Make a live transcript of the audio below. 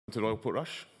to Royal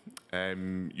Portrush.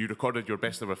 You recorded your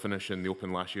best ever finish in the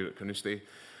Open last year at Carnoustie.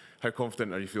 How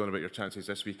confident are you feeling about your chances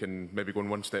this week and maybe going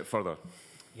one step further?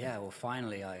 Yeah, well,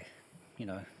 finally I,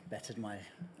 bettered my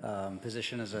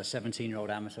position as a 17-year-old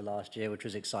amateur last year, which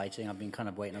was exciting. I've been kind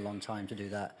of waiting a long time to do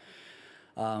that.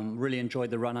 Really enjoyed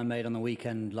the run I made on the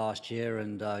weekend last year,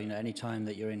 and any time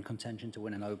that you're in contention to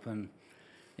win an Open,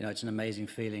 it's an amazing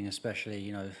feeling,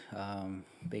 especially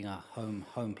being a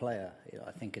home player.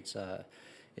 I think it's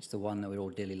the one that we'd all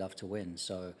dearly love to win.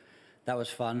 So that was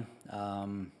fun.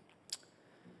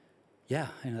 Yeah,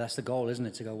 that's the goal, isn't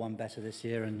it? To go one better this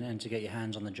year and to get your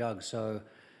hands on the jug. So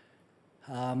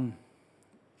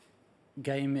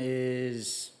game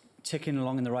is ticking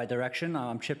along in the right direction.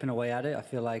 I'm chipping away at it. I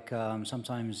feel like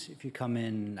sometimes if you come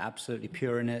in absolutely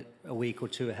pure in it a week or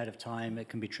two ahead of time, it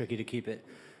can be tricky to keep it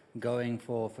going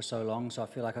for so long. So I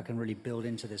feel like I can really build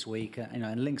into this week.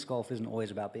 And links golf isn't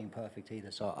always about being perfect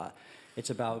either. So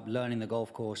it's about learning the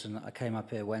golf course. And I came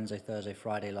up here Wednesday, Thursday,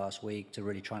 Friday last week to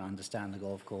really try and understand the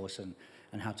golf course and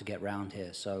how to get round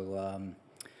here. So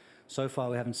so far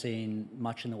we haven't seen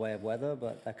much in the way of weather,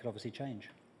 but that could obviously change.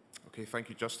 Okay, thank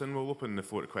you, Justin. We'll open the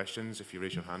floor to questions. If you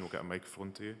raise your hand, we'll get a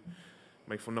microphone to you.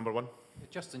 Microphone number 1.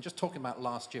 Justin, just talking about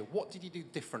last year, what did you do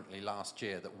differently last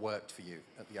year that worked for you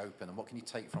at the Open, and what can you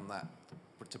take from that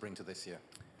to bring to this year?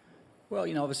 Well,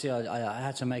 obviously I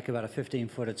had to make about a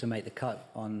 15-footer to make the cut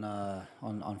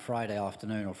on Friday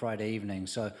afternoon or Friday evening,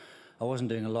 so I wasn't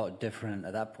doing a lot different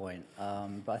at that point.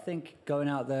 But I think going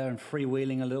out there and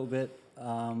freewheeling a little bit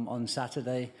on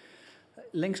Saturday,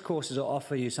 links courses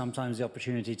offer you sometimes the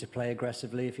opportunity to play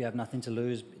aggressively if you have nothing to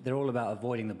lose. They're all about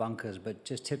avoiding the bunkers, but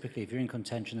just typically if you're in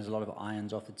contention, there's a lot of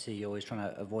irons off the tee. You're always trying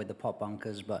to avoid the pot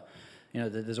bunkers, but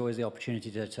there's always the opportunity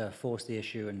to force the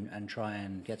issue and try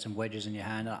and get some wedges in your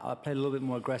hand. I played a little bit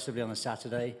more aggressively on the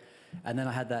Saturday, and then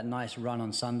I had that nice run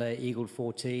on Sunday, eagled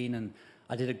 14, and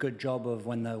I did a good job of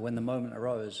when the moment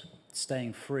arose,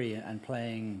 staying free and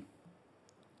playing.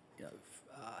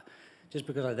 Just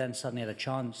because I then suddenly had a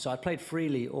chance. So I played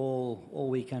freely all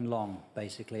weekend long,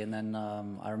 basically. And then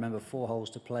I remember 4 holes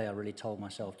to play. I really told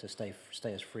myself to stay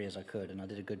as free as I could. And I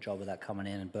did a good job of that coming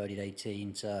in and birdied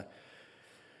 18 to,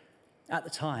 at the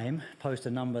time, post a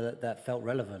number that felt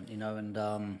relevant,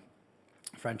 And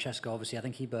Francesco, obviously, I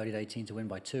think he birdied 18 to win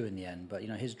by 2 in the end. But,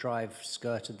 his drive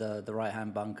skirted the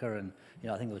right-hand bunker. And,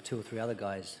 I think there were 2 or 3 other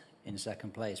guys in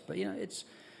second place. But,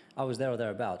 I was there or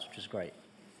thereabouts, which is great.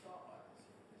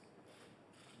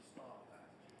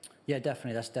 Yeah,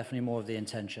 definitely. That's definitely more of the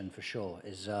intention for sure,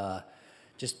 is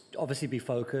just obviously be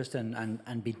focused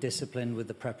and be disciplined with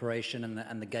the preparation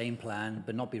and the game plan,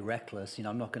 but not be reckless.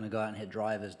 I'm not going to go out and hit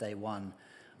drivers day one,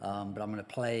 but I'm going to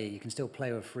play. You can still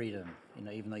play with freedom,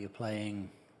 even though you're playing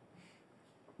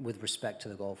with respect to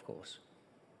the golf course.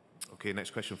 Okay,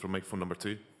 next question from microphone number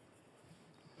 2.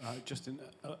 Justin,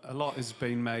 a lot has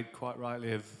been made, quite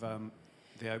rightly, of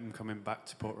the Open coming back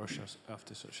to Portrush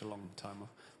after such a long time off.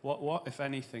 What, if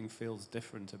anything, feels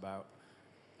different about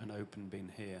an Open being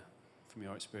here from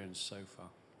your experience so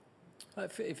far?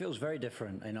 It feels very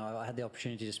different. I had the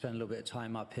opportunity to spend a little bit of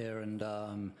time up here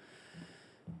and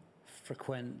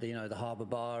frequent the Harbour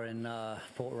Bar in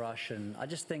Portrush, and I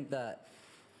just think that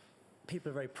people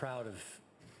are very proud of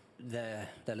their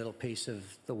little piece of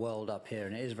the world up here,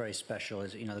 and it is very special.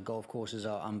 The golf courses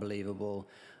are unbelievable.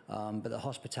 But the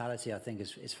hospitality, I think,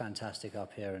 is fantastic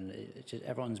up here, and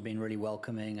everyone's been really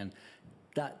welcoming, and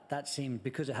that seems,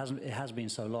 because it has been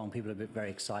so long, people have been very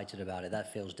excited about it.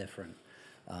 That feels different.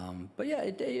 But yeah,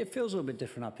 it feels a little bit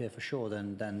different up here for sure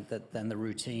than the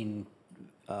routine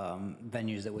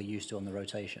venues that we're used to on the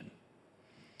rotation.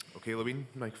 Okay, Levine,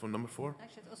 microphone number 4.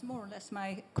 Actually, that was more or less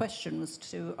my question, was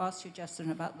to ask you,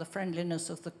 Justin, about the friendliness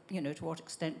of the, to what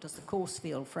extent does the course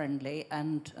feel friendly,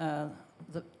 and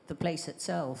the place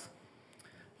itself?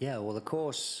 Yeah, well, the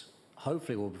course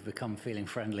hopefully will become feeling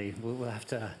friendly. We'll have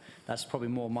to, that's probably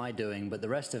more my doing, but the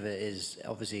rest of it is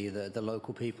obviously the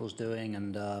local people's doing,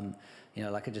 and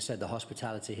like I just said, the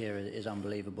hospitality here is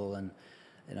unbelievable, and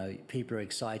people are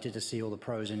excited to see all the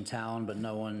pros in town, but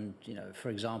no one, for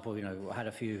example, I had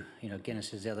a few,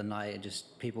 Guinnesses the other night, and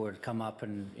just people would come up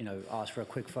and, ask for a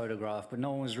quick photograph, but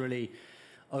no one was really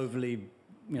overly,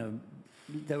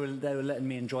 they were letting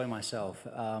me enjoy myself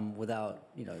without,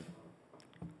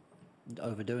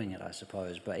 overdoing it, I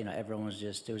suppose. But, everyone was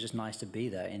it was just nice to be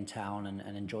there in town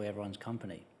and enjoy everyone's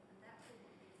company.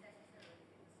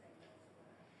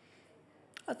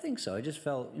 I think so. It just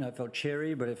felt, it felt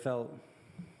cheery, but it felt,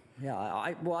 yeah,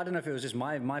 I don't know if it was just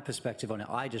my perspective on it.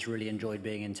 I just really enjoyed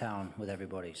being in town with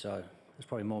everybody. So it's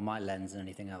probably more my lens than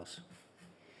anything else.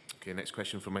 Okay, next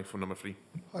question from microphone number 3.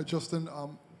 Hi, Justin.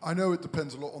 I know it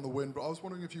depends a lot on the wind, but I was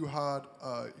wondering if you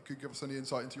could give us any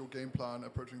insight into your game plan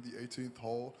approaching the 18th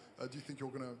hole. Do you think you're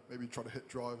going to maybe try to hit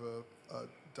driver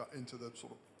into the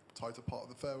sort of tighter part of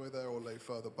the fairway there, or lay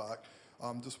further back?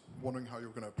 Just wondering how you're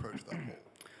going to approach that hole.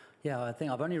 Yeah, I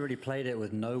think I've only really played it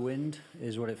with no wind,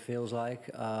 is what it feels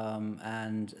like.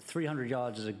 And 300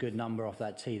 yards is a good number off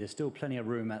that tee. There's still plenty of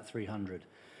room at 300.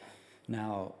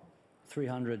 Now,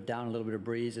 300 down a little bit of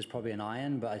breeze is probably an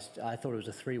iron, but I thought it was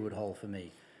a 3-wood hole for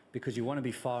me, because you want to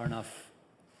be far enough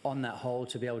on that hole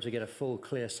to be able to get a full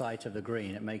clear sight of the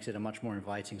green. It makes it a much more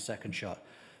inviting second shot.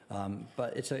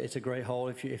 But it's a great hole.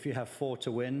 If you have 4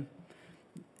 to win,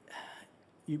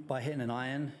 by hitting an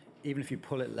iron, even if you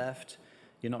pull it left,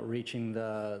 you're not reaching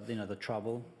the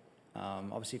trouble.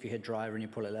 Obviously, if you hit driver and you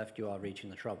pull it left, you are reaching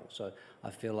the trouble. So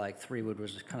I feel like 3-wood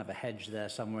was kind of a hedge there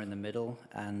somewhere in the middle.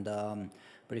 And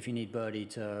but if you need birdie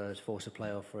to force a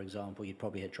playoff, for example, you'd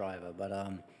probably hit driver. But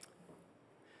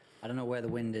I don't know where the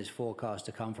wind is forecast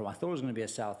to come from. I thought it was going to be a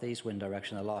southeast wind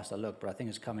direction the last I looked, but I think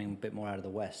it's coming a bit more out of the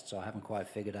west. So I haven't quite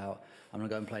figured out. I'm going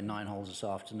to go and play 9 holes this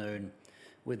afternoon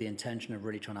with the intention of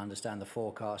really trying to understand the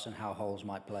forecast and how holes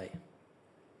might play.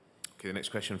 Okay, the next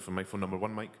question from microphone number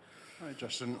 1, Mike. Hi,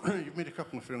 Justin. You've made a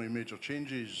couple of fairly major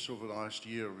changes over the last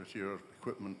year with your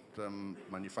equipment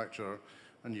manufacturer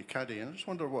and your caddy, and I just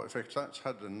wonder what effect that's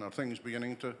had, and are things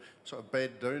beginning to sort of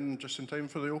bed down just in time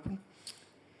for the Open?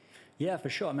 Yeah, for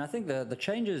sure. I mean, I think the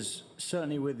changes,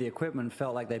 certainly with the equipment,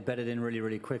 felt like they bedded in really,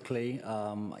 really quickly. You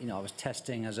know, I was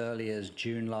testing as early as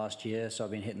June last year, so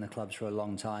I've been hitting the clubs for a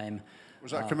long time.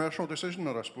 Was that a commercial decision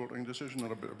or a sporting decision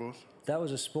or a bit of both? That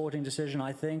was a sporting decision,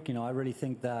 I think. You know, I really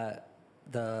think that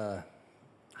the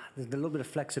little bit of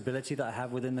flexibility that I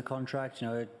have within the contract, you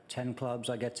know, 10 clubs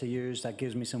I get to use, that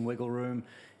gives me some wiggle room.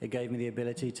 It gave me the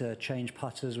ability to change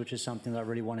putters, which is something that I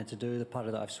really wanted to do. The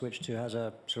putter that I've switched to has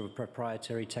a sort of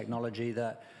proprietary technology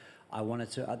that I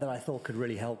thought could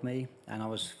really help me, and I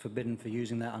was forbidden for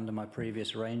using that under my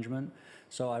previous arrangement.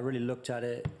 So I really looked at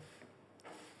it,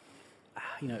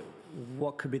 you know,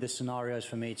 what could be the scenarios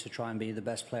for me to try and be the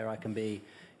best player I can be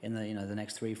in the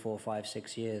next 3, 4, 5,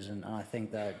 6 years, and I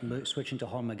think that switching to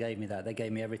Honma gave me that. They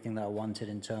gave me everything that I wanted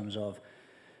in terms of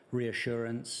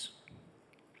reassurance.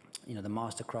 You know, the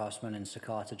Master Craftsman in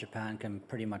Sakata, Japan, can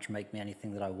pretty much make me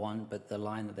anything that I want, but the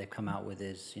line that they've come out with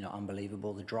is, you know,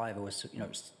 unbelievable. The driver was, you know,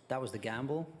 that was the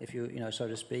gamble, if you know, so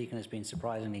to speak, and it's been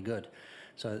surprisingly good.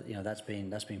 So, you know, that's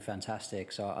been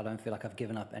fantastic. So I don't feel like I've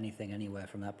given up anything anywhere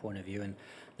from that point of view. And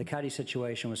the caddy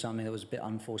situation was something that was a bit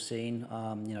unforeseen.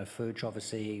 You know, Fuchs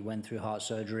obviously went through heart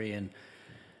surgery, and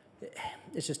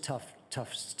it's just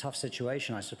tough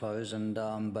situation, I suppose. And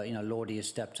but you know, Lordy has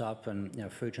stepped up, and you know,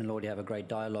 Fuchs and Lordy have a great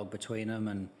dialogue between them.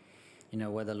 And you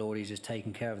know, whether Lordy's just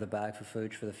taking care of the bag for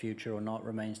Fuchs for the future or not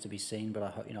remains to be seen. But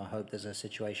I hope there's a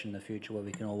situation in the future where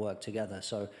we can all work together.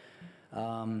 So.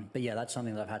 But yeah, that's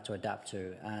something that I've had to adapt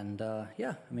to. And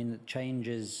yeah, I mean, change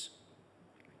is,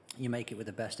 you make it with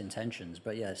the best intentions,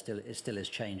 but yeah, it still is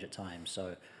change at times.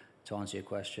 So to answer your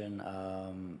question,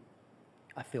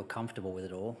 I feel comfortable with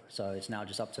it all. So it's now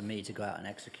just up to me to go out and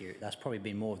execute. That's probably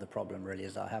been more of the problem, really,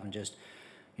 is that I haven't just,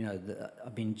 you know,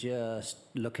 I've been just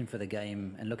looking for the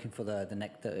game and looking for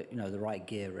the right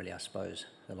gear, really, I suppose,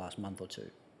 the last month or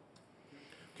two.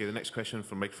 Okay, the next question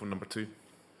from microphone number 2.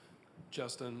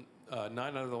 Justin, 9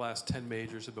 out of the last 10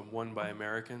 majors have been won by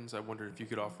Americans. I wondered if you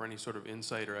could offer any sort of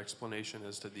insight or explanation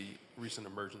as to the recent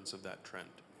emergence of that trend.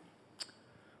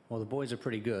 Well, the boys are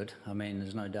pretty good. I mean,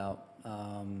 there's no doubt.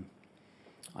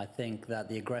 I think that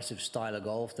the aggressive style of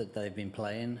golf that they've been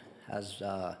playing has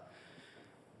sort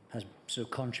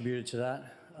of contributed to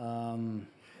that.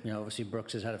 You know, obviously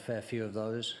Brooks has had a fair few of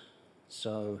those,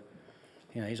 so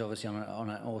you know, he's obviously on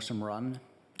an awesome run.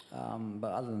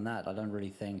 But other than that, I don't really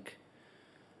think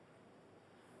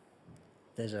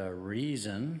there's a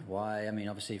reason why. I mean,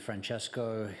 obviously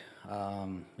Francesco,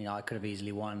 you know, I could have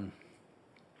easily won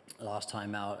last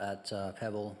time out at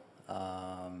Pebble.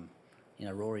 You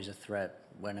know, Rory's a threat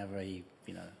whenever he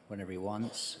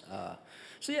wants.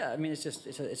 So yeah, I mean, it's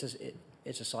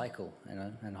a cycle, you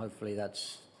know, and hopefully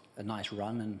that's a nice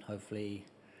run, and hopefully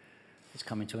it's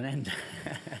coming to an end.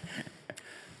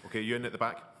 Okay, you in at the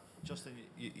back. Justin,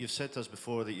 you've said to us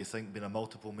before that you think being a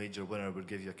multiple major winner would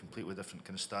give you a completely different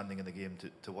kind of standing in the game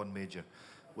to one major.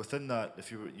 Within that,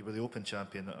 if you were the Open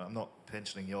champion, I'm not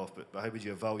pensioning you off, but how would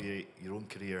you evaluate your own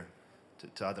career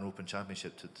to add an Open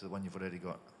championship to the one you've already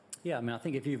got? Yeah, I mean, I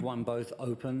think if you've won both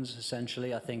Opens,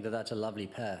 essentially, I think that's a lovely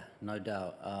pair, no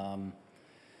doubt.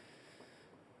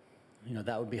 You know,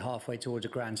 that would be halfway towards a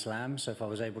Grand Slam. So if I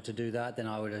was able to do that, then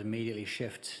I would immediately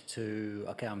shift to,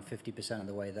 okay, I'm 50% of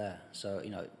the way there. So, you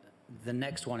know, the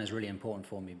next one is really important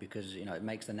for me because it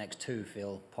makes the next two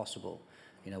feel possible.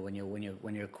 When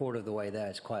you're a quarter of the way there,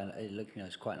 it's quite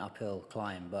an uphill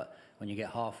climb. But when you get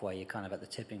halfway, you're kind of at the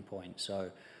tipping point.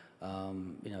 So,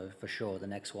 for sure, the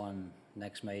next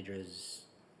major is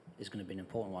going to be an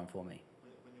important one for me.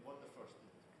 When you won the first,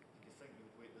 did you think you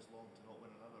would wait this long to not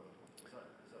win another one? Is that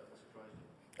surprising?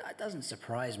 That doesn't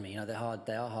surprise me.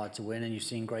 They are hard to win, and you've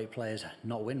seen great players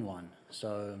not win one.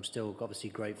 So I'm still obviously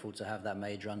grateful to have that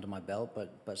major under my belt.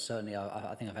 But certainly,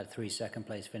 I think I've had 3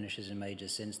 second-place finishes in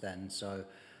majors since then. So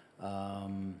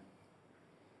I've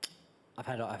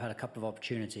had a couple of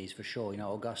opportunities for sure.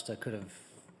 Augusta could have.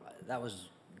 That was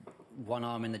one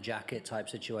arm in the jacket type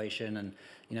situation, and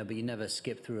but you never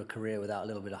skip through a career without a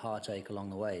little bit of heartache along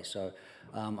the way. So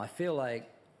I feel like.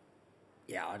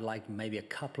 Yeah, I'd like maybe a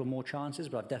couple more chances,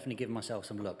 but I've definitely given myself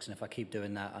some looks. And if I keep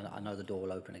doing that, I know the door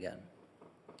will open again.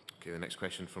 Okay, the next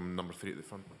question from number 3 at the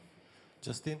front.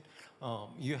 Justin,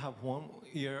 you have 1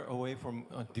 year away from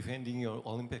defending your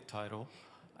Olympic title.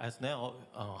 As now,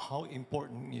 how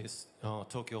important is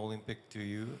Tokyo Olympic to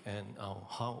you, and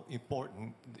how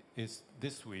important is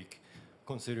this week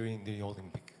considering the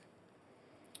Olympic?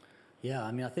 Yeah,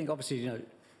 I think obviously,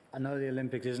 I know the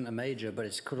Olympics isn't a major, but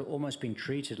it's could have almost been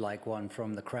treated like one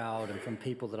from the crowd and from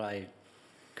people that I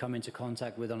come into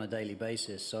contact with on a daily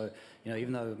basis. So,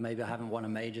 even though maybe I haven't won a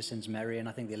major since Merion,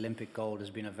 I think the Olympic gold has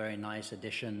been a very nice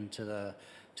addition to the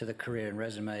career and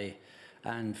resume.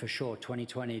 And for sure,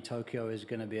 2020 Tokyo is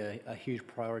going to be a huge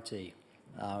priority.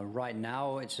 Right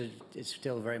now, it's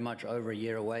still very much over a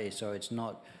year away, so it's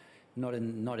not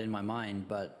in my mind,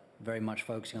 but very much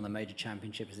focusing on the major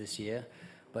championships this year.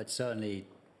 But certainly,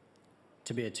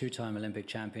 to be a 2-time Olympic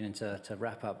champion and to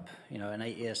wrap up, an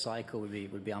 8-year cycle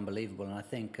would be unbelievable. And I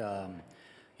think,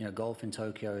 golf in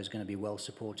Tokyo is going to be well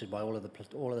supported by all of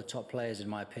the top players, in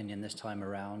my opinion, this time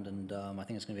around. And I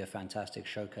think it's going to be a fantastic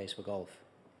showcase for golf.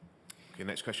 Okay,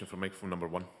 next question from microphone number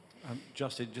 1.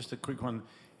 Justin, just a quick one.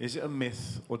 Is it a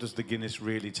myth, or does the Guinness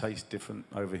really taste different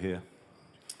over here?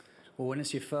 Well, when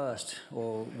it's your first,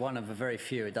 or one of the very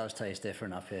few, it does taste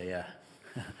different up here, yeah.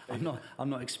 I'm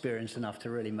not experienced enough to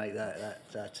really make that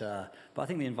but I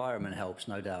think the environment helps,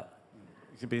 no doubt.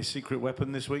 It could be a secret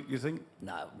weapon this week, you think?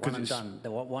 No, one and done.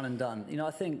 One and done.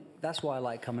 I think that's why I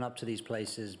like coming up to these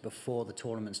places before the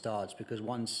tournament starts, because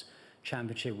once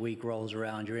championship week rolls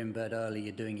around, you're in bed early,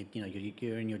 you're doing it,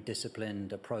 you're in your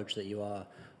disciplined approach that you are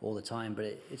all the time. But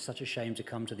it's such a shame to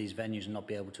come to these venues and not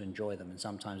be able to enjoy them. And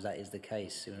sometimes that is the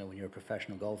case. When you're a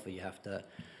professional golfer, you have to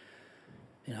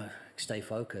stay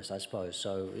focused, I suppose.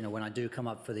 So, when I do come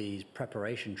up for these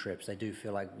preparation trips, they do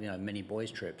feel like, mini boys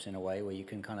trips in a way, where you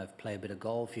can kind of play a bit of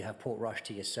golf. You have Portrush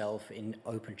to yourself in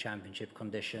open championship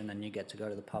condition, and you get to go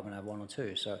to the pub and have 1 or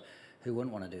 2. So who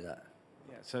wouldn't want to do that?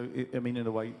 Yeah, so, in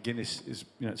a way, Guinness is,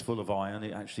 it's full of iron.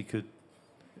 It actually could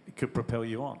propel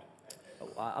you on.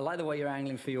 I like the way you're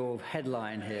angling for your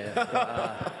headline here.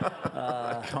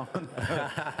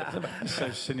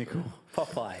 So cynical.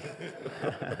 Popeye.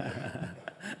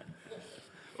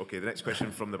 Okay, the next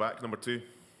question from the back, number 2.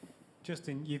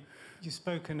 Justin, you've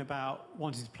spoken about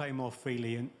wanting to play more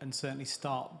freely and certainly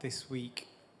start this week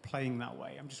playing that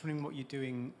way. I'm just wondering what you're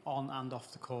doing on and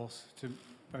off the course to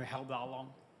maybe help that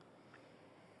along.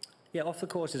 Yeah, off the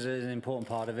course is an important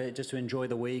part of it, just to enjoy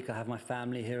the week. I have my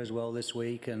family here as well this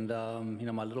week, and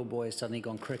my little boy has suddenly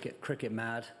gone cricket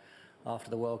mad after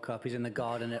the World Cup. He's in the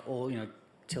garden at all,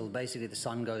 till basically the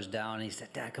sun goes down, and he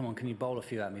said, "Dad, come on, can you bowl a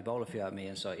few at me?"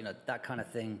 And so, that kind of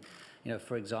thing,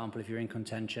 for example, if you're in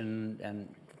contention,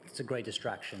 and it's a great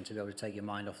distraction to be able to take your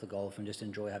mind off the golf and just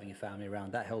enjoy having your family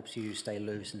around. That helps you stay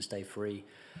loose and stay free.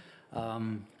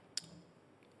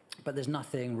 But there's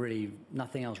nothing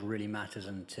else really matters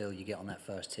until you get on that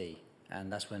first tee.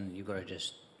 And that's when you've got to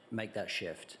just make that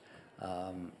shift.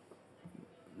 I'm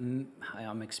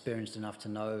experienced enough to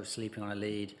know sleeping on a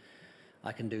lead,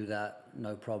 I can do that,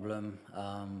 no problem.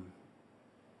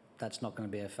 That's not going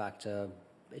to be a factor.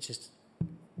 It's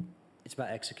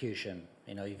about execution.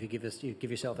 If you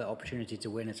give yourself that opportunity to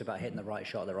win, it's about hitting the right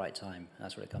shot at the right time.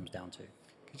 That's what it comes down to.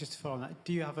 Just to follow on that,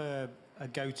 do you have a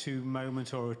go-to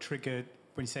moment or a trigger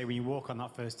when you walk on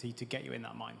that first tee to get you in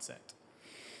that mindset?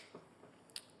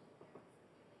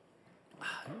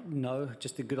 No,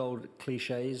 just the good old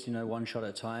cliches, one shot at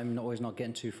a time, not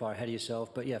getting too far ahead of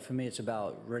yourself. But yeah, for me, it's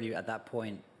about really at that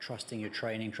point, trusting your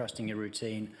training, trusting your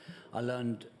routine. I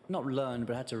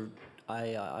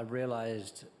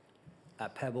realized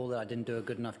at Pebble that I didn't do a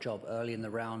good enough job early in the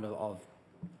round of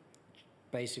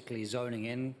basically zoning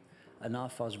in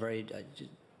enough. There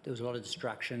was a lot of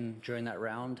distraction during that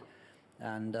round,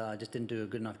 and I just didn't do a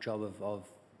good enough job of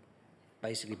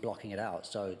basically blocking it out.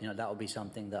 So, that will be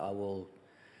something that I will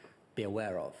be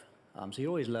aware of. So you're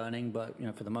always learning, but,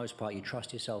 for the most part, you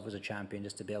trust yourself as a champion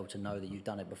just to be able to know that you've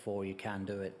done it before, you can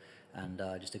do it, and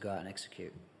just to go out and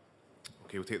execute.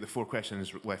 Okay, we'll take the 4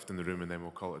 questions left in the room and then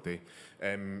we'll call it a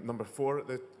day. Number 4 at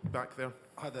the back there.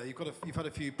 Hi there. You've had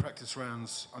a few practice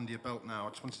rounds under your belt now. I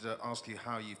just wanted to ask you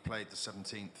how you've played the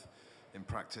 17th in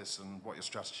practice and what your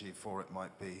strategy for it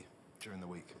might be during the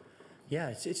week. Yeah,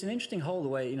 it's an interesting hole the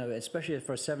way, especially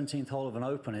for a 17th hole of an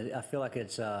Open. I feel like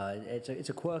it's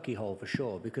a quirky hole for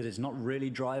sure because it's not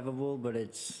really drivable, but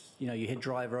it's, you hit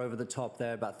driver over the top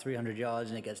there about 300 yards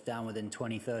and it gets down within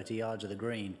 20, 30 yards of the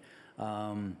green.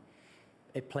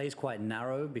 It plays quite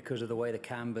narrow because of the way the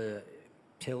camber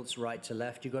tilts right to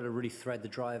left. You've got to really thread the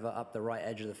driver up the right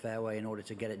edge of the fairway in order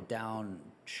to get it down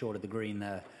short of the green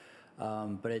there.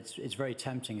 But it's very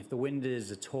tempting. If the wind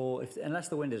is at all, unless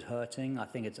the wind is hurting, I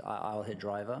think I'll hit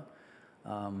driver.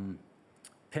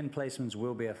 Pin placements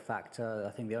will be a factor.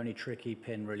 I think the only tricky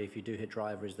pin really, if you do hit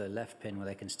driver, is the left pin where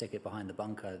they can stick it behind the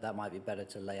bunker. That might be better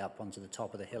to lay up onto the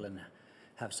top of the hill and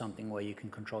have something where you can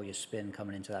control your spin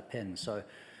coming into that pin. So,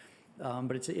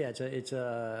 but it's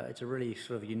a really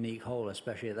sort of unique hole,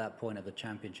 especially at that point of the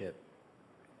championship.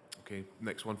 Okay,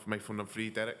 next one for microphone number 3,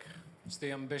 Derek. It's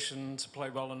the ambition to play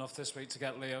well enough this week to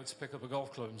get Leo to pick up a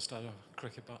golf club instead of a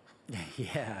cricket bat.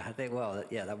 Yeah, I think,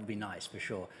 that would be nice for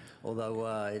sure.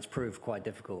 Although it's proved quite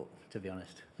difficult, to be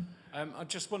honest. I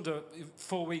just wonder,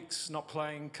 4 weeks not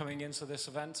playing coming into this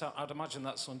event, I'd imagine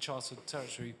that's uncharted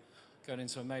territory going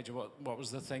into a major. What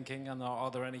was the thinking, and are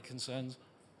there any concerns?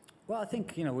 Well, I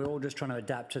think, we're all just trying to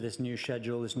adapt to this new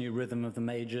schedule, this new rhythm of the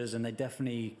majors, and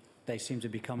they seem to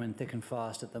be coming thick and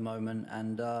fast at the moment,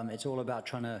 and it's all about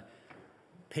trying to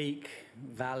peak,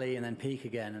 valley, and then peak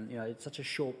again. And, it's such a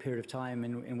short period of time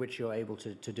in which you're able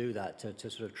to do that, to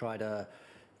sort of try to...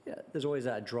 there's always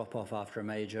that drop-off after a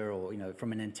major or,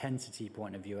 from an intensity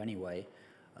point of view anyway.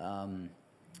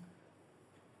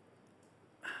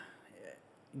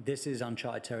 This is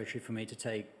uncharted territory for me to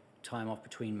take time off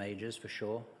between majors, for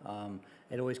sure.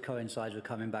 It always coincides with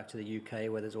coming back to the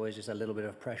UK, where there's always just a little bit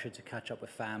of pressure to catch up with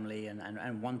family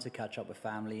and want to catch up with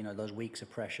family. Those weeks are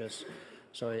precious.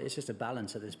 So it's just a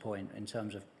balance at this point in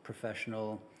terms of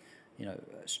professional,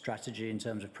 strategy, in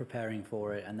terms of preparing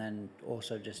for it, and then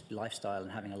also just lifestyle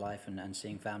and having a life and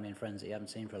seeing family and friends that you haven't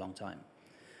seen for a long time.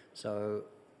 So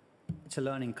it's a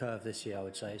learning curve this year, I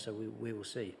would say, so we will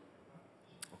see.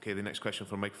 Okay, the next question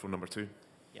for microphone number 2.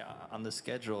 Yeah, on the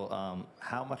schedule,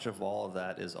 how much of all of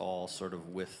that is all sort of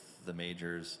with the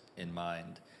majors in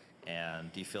mind? And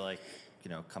do you feel like,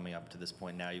 coming up to this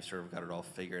point now, you've sort of got it all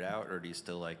figured out, or do you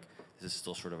still is this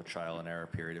still sort of a trial and error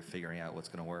period of figuring out what's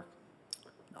going to work?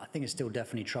 I think it's still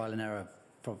definitely trial and error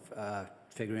for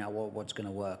figuring out what's going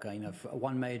to work. For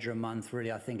one major a month,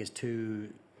 really, I think is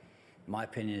too. My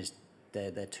opinion is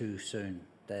they're too soon.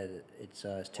 It's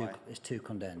too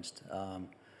condensed.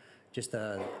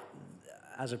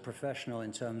 As a professional,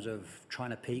 in terms of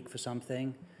trying to peak for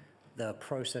something, the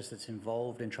process that's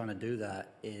involved in trying to do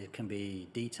that, it can be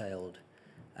detailed,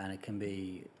 and it can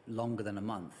be longer than a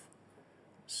month.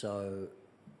 So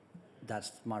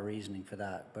that's my reasoning for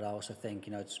that. But I also think,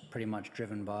 it's pretty much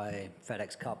driven by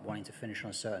FedEx Cup wanting to finish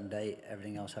on a certain date,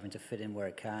 everything else having to fit in where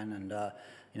it can.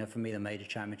 And, for me, the major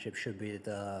championship should be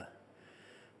the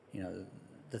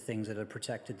things that are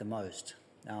protected the most.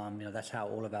 That's how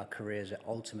all of our careers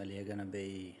ultimately are going to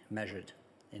be measured.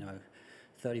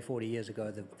 30, 40 years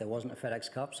ago, there wasn't a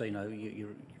FedEx Cup. So,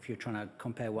 if you're trying to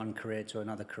compare one career to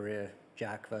another career,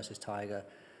 Jack versus Tiger,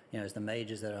 it's the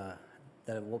majors that are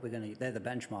they're the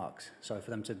benchmarks. So for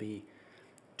them to be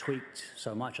tweaked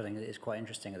so much, I think it is quite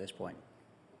interesting at this point.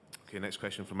 Okay, next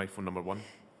question from microphone number 1.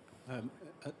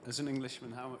 As an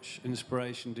Englishman, how much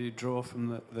inspiration do you draw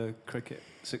from the cricket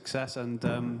success? And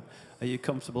are you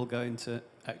comfortable going to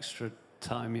extra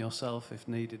time yourself if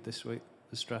needed this week,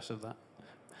 the stress of that?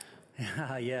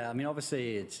 Yeah,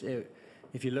 obviously,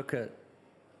 if you look at...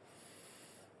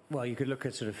 Well, you could look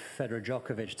at sort of Federer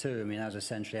Djokovic too. That was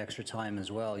essentially extra time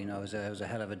as well. It was a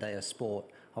hell of a day of sport.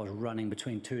 I was running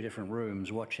between 2 different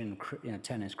rooms, watching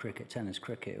tennis, cricket. To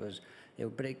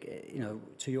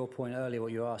your point earlier,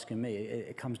 what you were asking me,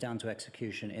 it comes down to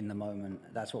execution in the moment.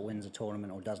 That's what wins a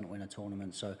tournament or doesn't win a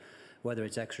tournament. So whether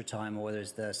it's extra time or whether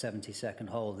it's the 72nd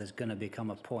hole, there's going to become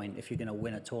a point, if you're going to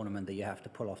win a tournament, that you have to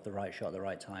pull off the right shot at the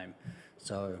right time.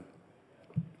 So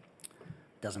it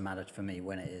doesn't matter for me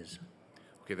when it is.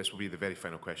 Okay, this will be the very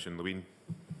final question. Louine?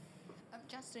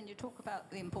 Justin, you talk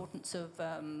about the importance of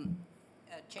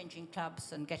changing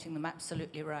clubs and getting them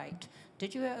absolutely right.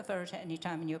 Did you ever, at any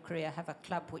time in your career, have a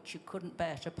club which you couldn't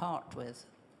bear to part with?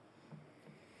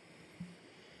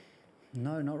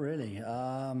 No, not really.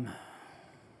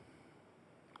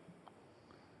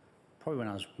 Probably when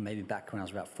I was back when I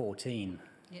was about 14.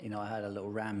 Yeah. You know, I had a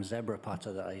little Ram Zebra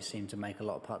putter that I seemed to make a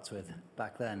lot of putts with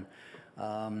back then.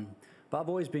 But I've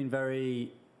always been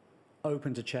very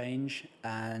open to change,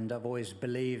 and I've always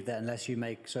believed that unless you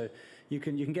make you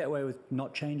can get away with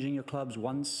not changing your clubs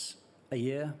once a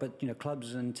year, but you know,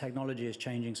 clubs and technology is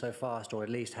changing so fast, or at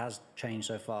least has changed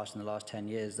so fast in the last 10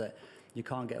 years, that you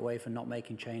can't get away from not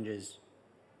making changes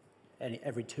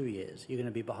every 2 years. You're going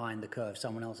to be behind the curve.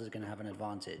 Someone else is going to have an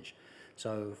advantage.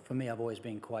 So for me, I've always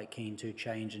been quite keen to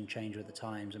change with the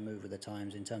times and move with the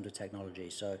times in terms of technology.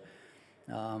 So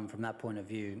from that point of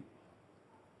view,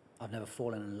 I've never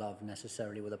fallen in love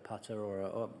necessarily with a putter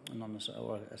or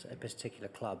a particular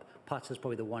club. Putter's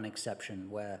probably the one exception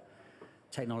where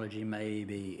technology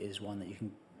maybe is one that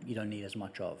you don't need as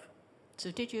much of.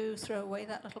 So did you throw away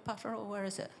that little putter, or where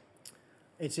is it?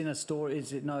 It's in a store.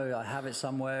 No, I have it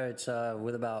somewhere. It's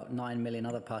with about 9 million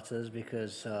other putters,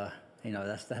 because you know,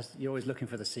 that's you're always looking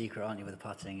for the secret, aren't you, with the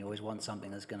putting? You always want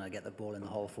something that's going to get the ball in the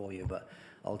hole for you, but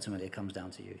ultimately it comes down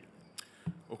to you.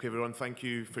 Okay, everyone, thank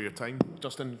you for your time.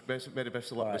 Justin, very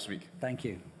best of luck this week. Thank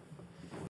you.